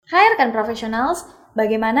Hai rekan profesionals,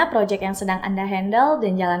 bagaimana proyek yang sedang Anda handle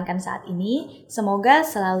dan jalankan saat ini? Semoga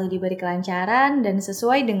selalu diberi kelancaran dan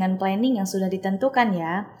sesuai dengan planning yang sudah ditentukan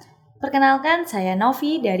ya. Perkenalkan, saya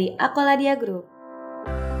Novi dari Akoladia Group.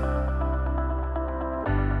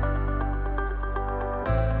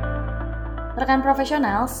 Rekan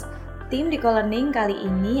profesionals, tim di Co-Learning kali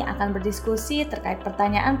ini akan berdiskusi terkait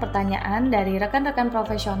pertanyaan-pertanyaan dari rekan-rekan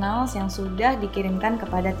profesionals yang sudah dikirimkan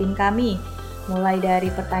kepada tim kami. Mulai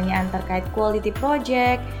dari pertanyaan terkait quality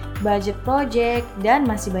project, budget project, dan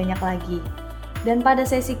masih banyak lagi. Dan pada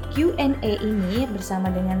sesi Q&A ini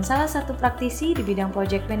bersama dengan salah satu praktisi di bidang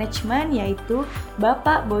project management yaitu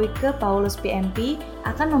Bapak Boyke Paulus PMP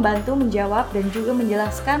akan membantu menjawab dan juga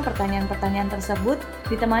menjelaskan pertanyaan-pertanyaan tersebut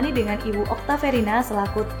ditemani dengan Ibu Oktaverina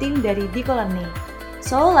selaku tim dari Co-Learning.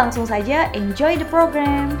 So, langsung saja enjoy the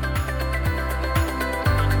program!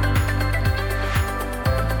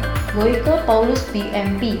 Boyke Paulus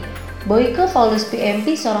PMP. Boyke Paulus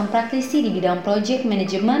PMP seorang praktisi di bidang project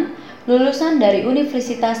management lulusan dari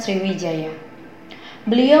Universitas Sriwijaya.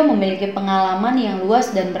 Beliau memiliki pengalaman yang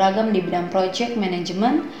luas dan beragam di bidang project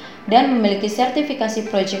management dan memiliki sertifikasi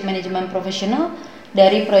project management profesional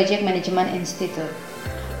dari Project Management Institute.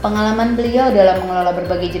 Pengalaman beliau dalam mengelola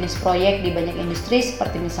berbagai jenis proyek di banyak industri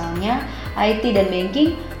seperti misalnya IT dan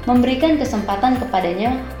banking memberikan kesempatan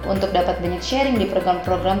kepadanya untuk dapat banyak sharing di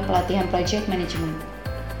program-program pelatihan project management.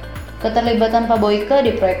 Keterlibatan Pak Boyke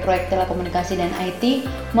di proyek-proyek telekomunikasi dan IT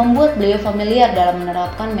membuat beliau familiar dalam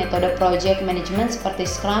menerapkan metode project management seperti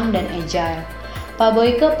Scrum dan Agile. Pak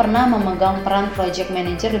Boyke pernah memegang peran project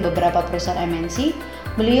manager di beberapa perusahaan MNC.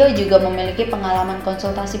 Beliau juga memiliki pengalaman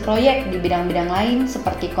konsultasi proyek di bidang-bidang lain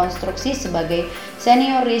seperti konstruksi sebagai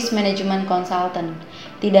Senior Risk Management Consultant.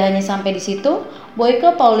 Tidak hanya sampai di situ,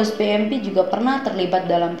 Boyke Paulus PMP juga pernah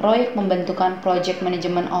terlibat dalam proyek pembentukan Project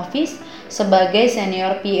Management Office sebagai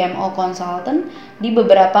Senior PMO Consultant di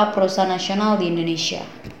beberapa perusahaan nasional di Indonesia.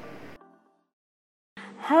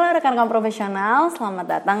 Halo rekan-rekan profesional, selamat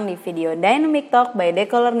datang di video Dynamic Talk by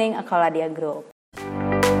Co-Learning Akoladia Group.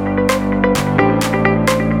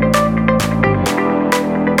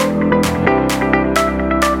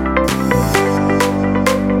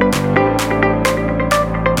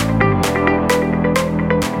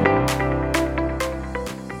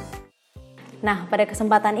 Nah, pada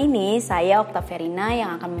kesempatan ini saya Oktaverina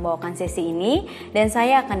yang akan membawakan sesi ini dan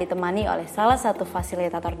saya akan ditemani oleh salah satu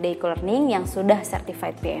fasilitator Day Co-Learning yang sudah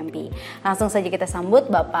certified PMP. Langsung saja kita sambut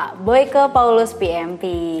Bapak Boyke Paulus PMP.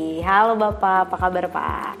 Halo Bapak, apa kabar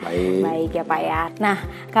Pak? Baik. Baik ya Pak ya. Nah,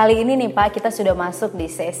 kali ini nih Pak kita sudah masuk di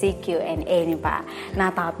sesi Q&A nih Pak.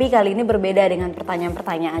 Nah, tapi kali ini berbeda dengan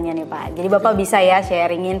pertanyaan-pertanyaannya nih Pak. Jadi Bapak bisa ya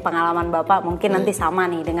sharingin pengalaman Bapak mungkin nanti sama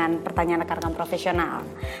nih dengan pertanyaan rekan-rekan profesional.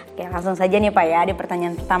 Oke, langsung saja nih Pak ya di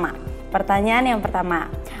pertanyaan pertama. Pertanyaan yang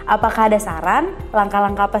pertama, apakah ada saran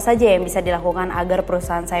langkah-langkah apa saja yang bisa dilakukan agar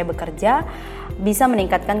perusahaan saya bekerja bisa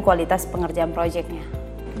meningkatkan kualitas pengerjaan proyeknya?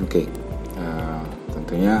 Oke,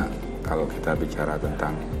 tentunya kalau kita bicara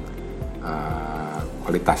tentang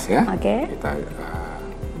kualitas ya, kita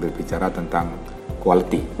berbicara tentang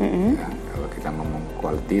quality. Ya, kalau kita ngomong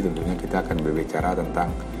quality, tentunya kita akan berbicara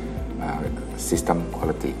tentang sistem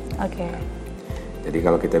quality. Jadi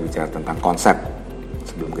kalau kita bicara tentang konsep,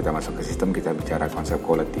 sebelum kita masuk ke sistem kita bicara konsep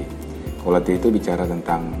quality. Quality itu bicara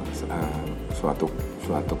tentang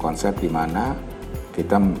suatu konsep di mana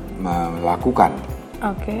kita melakukan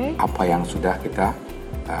apa yang sudah kita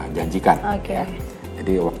janjikan. Ya.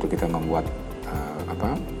 Jadi waktu kita membuat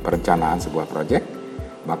perencanaan sebuah proyek,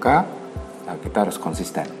 maka kita harus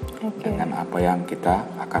konsisten dengan apa yang kita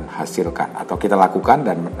akan hasilkan atau kita lakukan,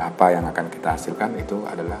 dan apa yang akan kita hasilkan itu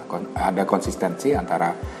adalah ada konsistensi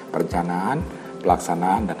antara perencanaan,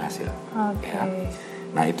 pelaksanaan dan hasil. Ya.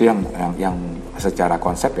 Nah itu yang secara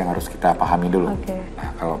konsep yang harus kita pahami dulu. Nah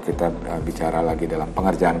kalau kita bicara lagi dalam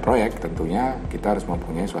pengerjaan proyek, tentunya kita harus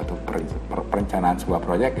mempunyai suatu perencanaan sebuah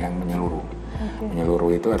proyek yang menyeluruh.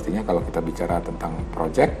 Menyeluruh itu artinya kalau kita bicara tentang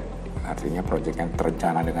proyek, artinya proyek yang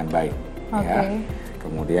terencana dengan baik. Ya.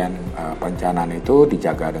 Kemudian perencanaan itu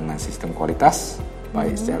dijaga dengan sistem kualitas,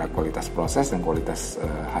 baik secara kualitas proses dan kualitas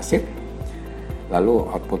hasil. Lalu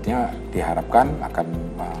outputnya diharapkan akan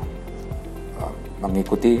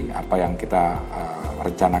mengikuti apa yang kita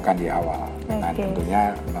rencanakan di awal, dengan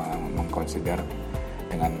tentunya mengconsider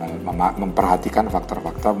dengan memperhatikan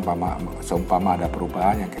faktor-faktor seumpama ada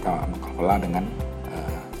perubahan yang kita mengelola dengan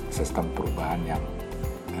sistem perubahan yang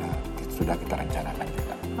sudah kita rencanakan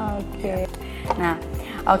juga. Nah,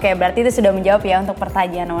 berarti itu sudah menjawab ya untuk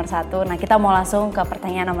pertanyaan nomor 1. Nah, kita mau langsung ke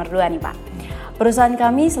pertanyaan nomor 2 nih Pak. Perusahaan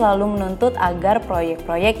kami selalu menuntut agar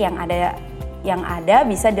proyek-proyek yang ada yang ada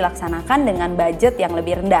bisa dilaksanakan dengan budget yang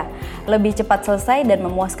lebih rendah, lebih cepat selesai dan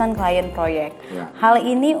memuaskan klien proyek. Ya. Hal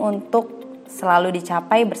ini untuk selalu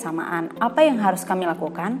dicapai bersamaan. Apa yang harus kami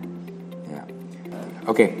lakukan? Ya.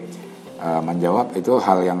 Oke. Menjawab itu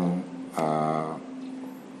hal yang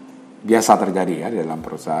biasa terjadi ya di dalam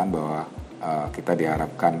perusahaan, bahwa kita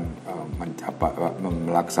diharapkan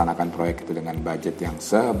melaksanakan proyek itu dengan budget yang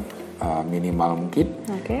seminimal mungkin,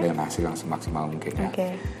 dengan hasil yang semaksimal mungkin ya.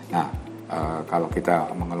 Nah, kalau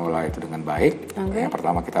kita mengelola itu dengan baik, yang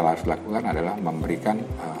pertama kita harus lakukan adalah memberikan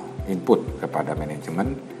input kepada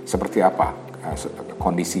manajemen seperti apa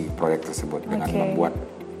kondisi proyek tersebut dengan membuat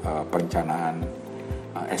perencanaan,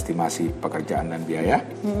 estimasi pekerjaan dan biaya.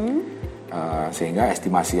 Sehingga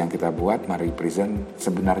estimasi yang kita buat merepresent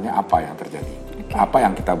sebenarnya apa yang terjadi, apa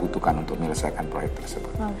yang kita butuhkan untuk menyelesaikan proyek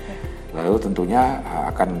tersebut. Lalu tentunya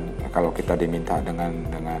kalau kita diminta dengan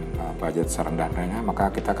budget serendah-rendahnya, maka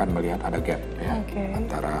kita akan melihat ada gap ya,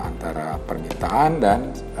 antara permintaan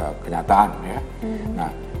dan kenyataan ya.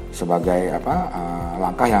 Nah, sebagai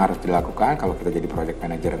langkah yang harus dilakukan kalau kita jadi project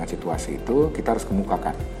manager dengan situasi itu, kita harus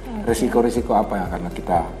kemukakan risiko-risiko apa yang akan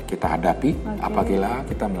kita hadapi apabila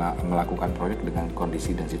kita melakukan proyek dengan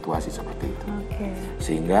kondisi dan situasi seperti itu.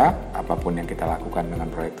 Sehingga apapun yang kita lakukan dengan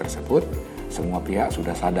proyek tersebut, semua pihak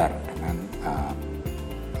sudah sadar dengan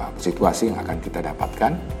situasi yang akan kita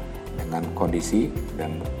dapatkan dengan kondisi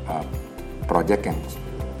dan proyek yang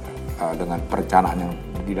dengan perencanaan yang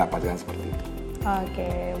didapatkan seperti itu.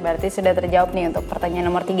 Oke, berarti sudah terjawab nih untuk pertanyaan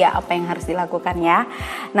nomor 3, apa yang harus dilakukan ya.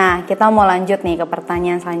 Nah, kita mau lanjut nih ke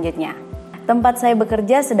pertanyaan selanjutnya. Tempat saya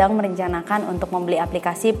bekerja sedang merencanakan untuk membeli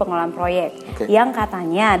aplikasi pengelolaan proyek yang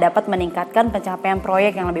katanya dapat meningkatkan pencapaian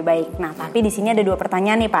proyek yang lebih baik. Nah, tapi di sini ada 2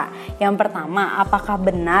 pertanyaan nih Pak. Yang pertama, apakah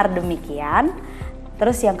benar demikian?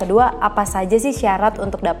 Terus yang kedua, apa saja sih syarat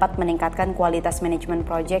untuk dapat meningkatkan kualitas manajemen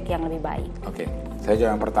proyek yang lebih baik? Oke, saya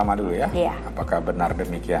jawab yang pertama dulu ya. Apakah benar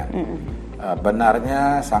demikian?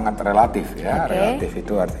 Benarnya sangat relatif ya. Relatif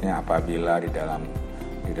itu artinya apabila di dalam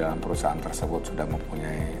perusahaan tersebut sudah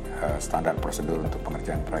mempunyai standar prosedur untuk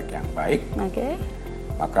pengerjaan proyek yang baik,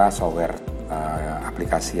 maka software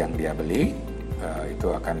aplikasi yang dia beli itu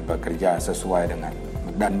akan bekerja sesuai dengan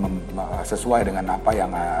apa yang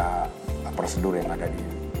prosedur yang ada di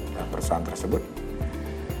perusahaan tersebut,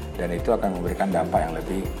 dan itu akan memberikan dampak yang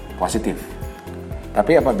lebih positif.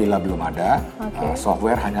 Tapi apabila belum ada,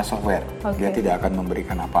 software hanya software, dia tidak akan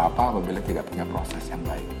memberikan apa-apa apabila tidak punya proses yang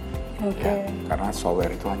baik. Ya, karena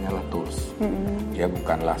software itu hanyalah tools, dia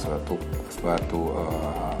bukanlah suatu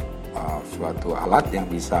alat yang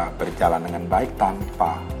bisa berjalan dengan baik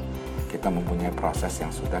tanpa kita mempunyai proses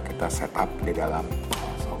yang sudah kita set up di dalam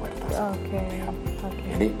software tersebut.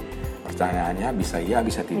 Jadi pertanyaannya bisa iya,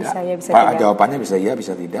 bisa tidak. Jawabannya bisa iya,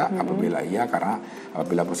 bisa tidak. Apabila iya, karena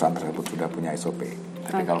apabila perusahaan tersebut sudah punya SOP.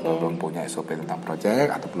 Tapi kalau belum punya SOP tentang proyek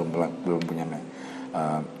atau belum punya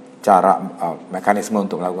mekanisme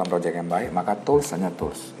untuk melakukan proyek yang baik, maka tools hanya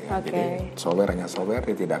tools. Ya. Jadi software hanya software,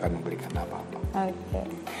 dia tidak akan memberikan apa-apa.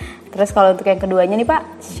 Terus kalau untuk yang keduanya nih Pak,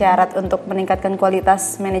 syarat untuk meningkatkan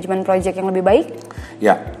kualitas manajemen proyek yang lebih baik?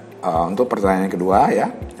 Ya, untuk pertanyaan kedua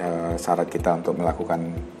ya, syarat kita untuk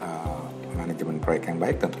melakukan manajemen proyek yang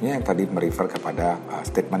baik tentunya yang tadi merefer kepada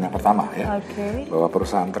statement yang pertama ya, bahwa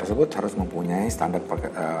perusahaan tersebut harus mempunyai standar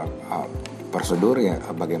prosedur ya,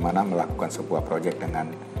 bagaimana melakukan sebuah proyek dengan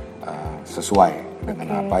sesuai dengan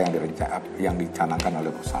apa yang dicanangkan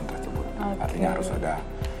oleh perusahaan tersebut. Artinya harus ada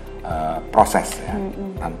proses ya.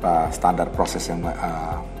 Tanpa standar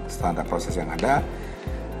proses yang ada,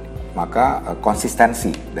 maka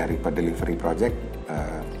konsistensi dari delivery project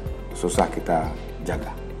susah kita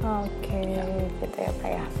jaga. Gitu ya Pak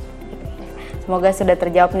ya. Semoga sudah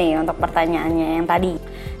terjawab nih untuk pertanyaannya yang tadi.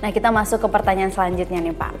 Nah, kita masuk ke pertanyaan selanjutnya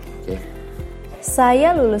nih Pak.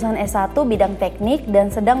 Saya lulusan S1 bidang teknik dan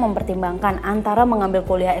sedang mempertimbangkan antara mengambil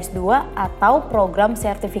kuliah S2 atau program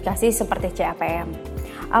sertifikasi seperti CAPM.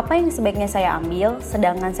 Apa yang sebaiknya saya ambil,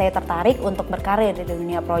 sedangkan saya tertarik untuk berkarir di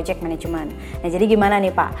dunia project management. Nah, jadi gimana nih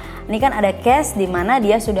Pak? Ini kan ada case di mana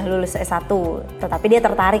dia sudah lulus S1, tetapi dia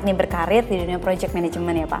tertarik nih berkarir di dunia project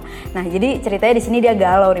management ya Pak. Nah, jadi ceritanya di sini dia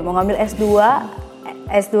galau nih, mau ngambil S2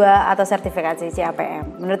 atau sertifikasi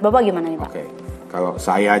CAPM. Menurut Bapak gimana nih Pak? Kalau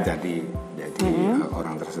saya jadi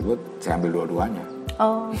orang tersebut, saya ambil dua-duanya.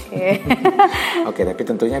 Tapi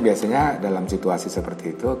tentunya biasanya dalam situasi seperti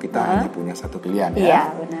itu kita hanya punya satu pilihan ya. Iya,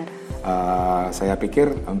 benar. Saya pikir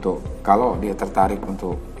kalau dia tertarik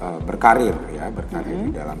untuk berkarir di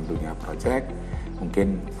dalam dunia project,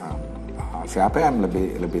 mungkin CAPM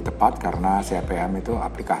lebih tepat, karena CAPM itu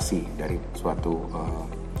aplikasi dari suatu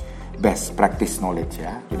best practice knowledge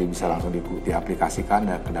ya, jadi bisa langsung diaplikasikan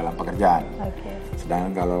ke dalam pekerjaan.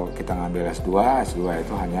 Sedangkan kalau kita ngambil S2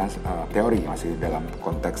 itu hanya teori, masih dalam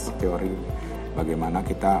konteks teori bagaimana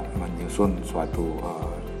kita menyusun suatu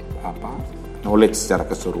knowledge secara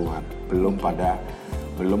keseluruhan,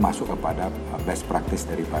 belum masuk kepada best practice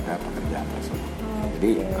daripada pekerjaan tersebut.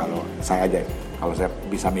 Jadi kalau saya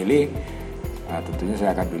bisa milih, tentunya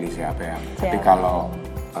saya akan pilih CAPM. Tapi kalau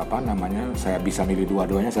saya bisa milih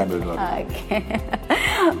dua-duanya, saya ambil dua-duanya.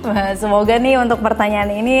 Semoga nih untuk pertanyaan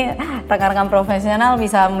ini rekan-rekan profesional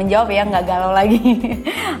bisa menjawab ya, nggak galau lagi.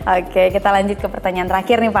 Oke, kita lanjut ke pertanyaan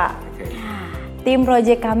terakhir nih Pak. Tim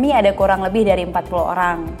project kami ada kurang lebih dari 40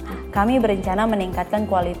 orang. Kami berencana meningkatkan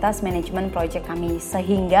kualitas manajemen project kami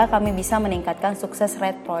sehingga kami bisa meningkatkan sukses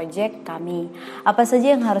rate project kami. Apa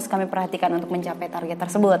saja yang harus kami perhatikan untuk mencapai target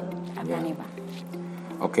tersebut? Nih Pak.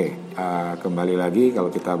 Oke, kembali lagi kalau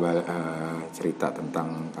kita cerita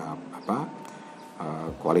tentang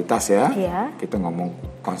kualitas ya, kita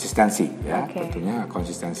ngomong konsistensi ya. Tentunya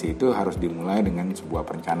konsistensi itu harus dimulai dengan sebuah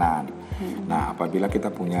perencanaan. Nah, apabila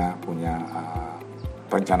kita punya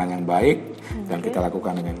perencanaan yang baik dan kita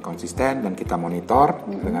lakukan dengan konsisten dan kita monitor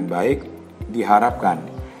dengan baik, diharapkan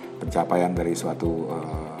pencapaian dari suatu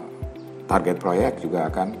target proyek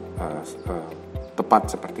juga akan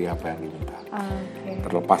tepat seperti apa yang diminta.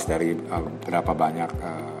 Terlepas dari berapa banyak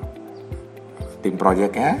tim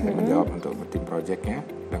proyeknya, menjawab untuk tim proyeknya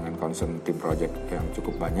dengan concern tim proyek yang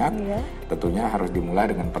cukup banyak, tentunya harus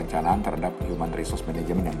dimulai dengan perencanaan terhadap human resource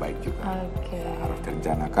management yang baik juga. Harus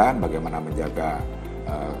direncanakan bagaimana menjaga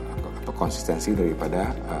konsistensi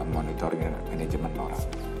daripada monitoring manajemen orang.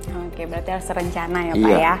 Oke, berarti harus rencana ya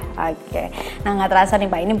Pak ya. Oke. Nah, nggak terasa nih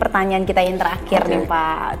Pak, ini pertanyaan kita yang terakhir nih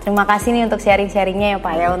Pak. Terima kasih nih untuk sharing-sharingnya ya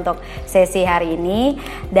Pak ya untuk sesi hari ini.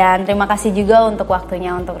 Dan terima kasih juga untuk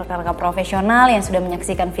waktunya untuk rekan-rekan profesional yang sudah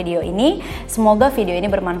menyaksikan video ini. Semoga video ini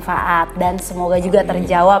bermanfaat dan semoga juga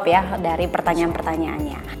terjawab ya dari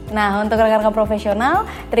pertanyaan-pertanyaannya. Nah, untuk rekan-rekan profesional,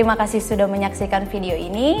 terima kasih sudah menyaksikan video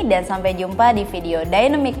ini dan sampai jumpa di video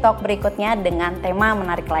Dynamic Talk berikutnya dengan tema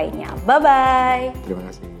menarik lainnya. Bye-bye. Terima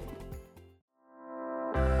kasih.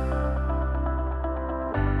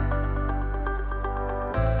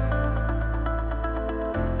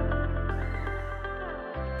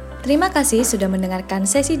 Terima kasih sudah mendengarkan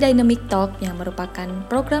sesi Dynamic Talk yang merupakan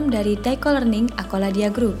program dari Daiko Learning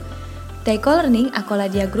Akoladia Group. Daiko Learning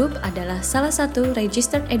Akoladia Group adalah salah satu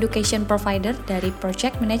registered education provider dari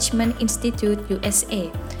Project Management Institute USA.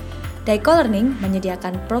 Daiko Learning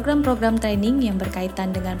menyediakan program-program training yang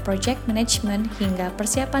berkaitan dengan project management hingga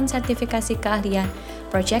persiapan sertifikasi keahlian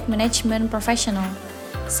project management professional.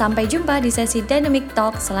 Sampai jumpa di sesi Dynamic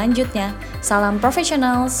Talk selanjutnya. Salam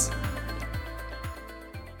professionals!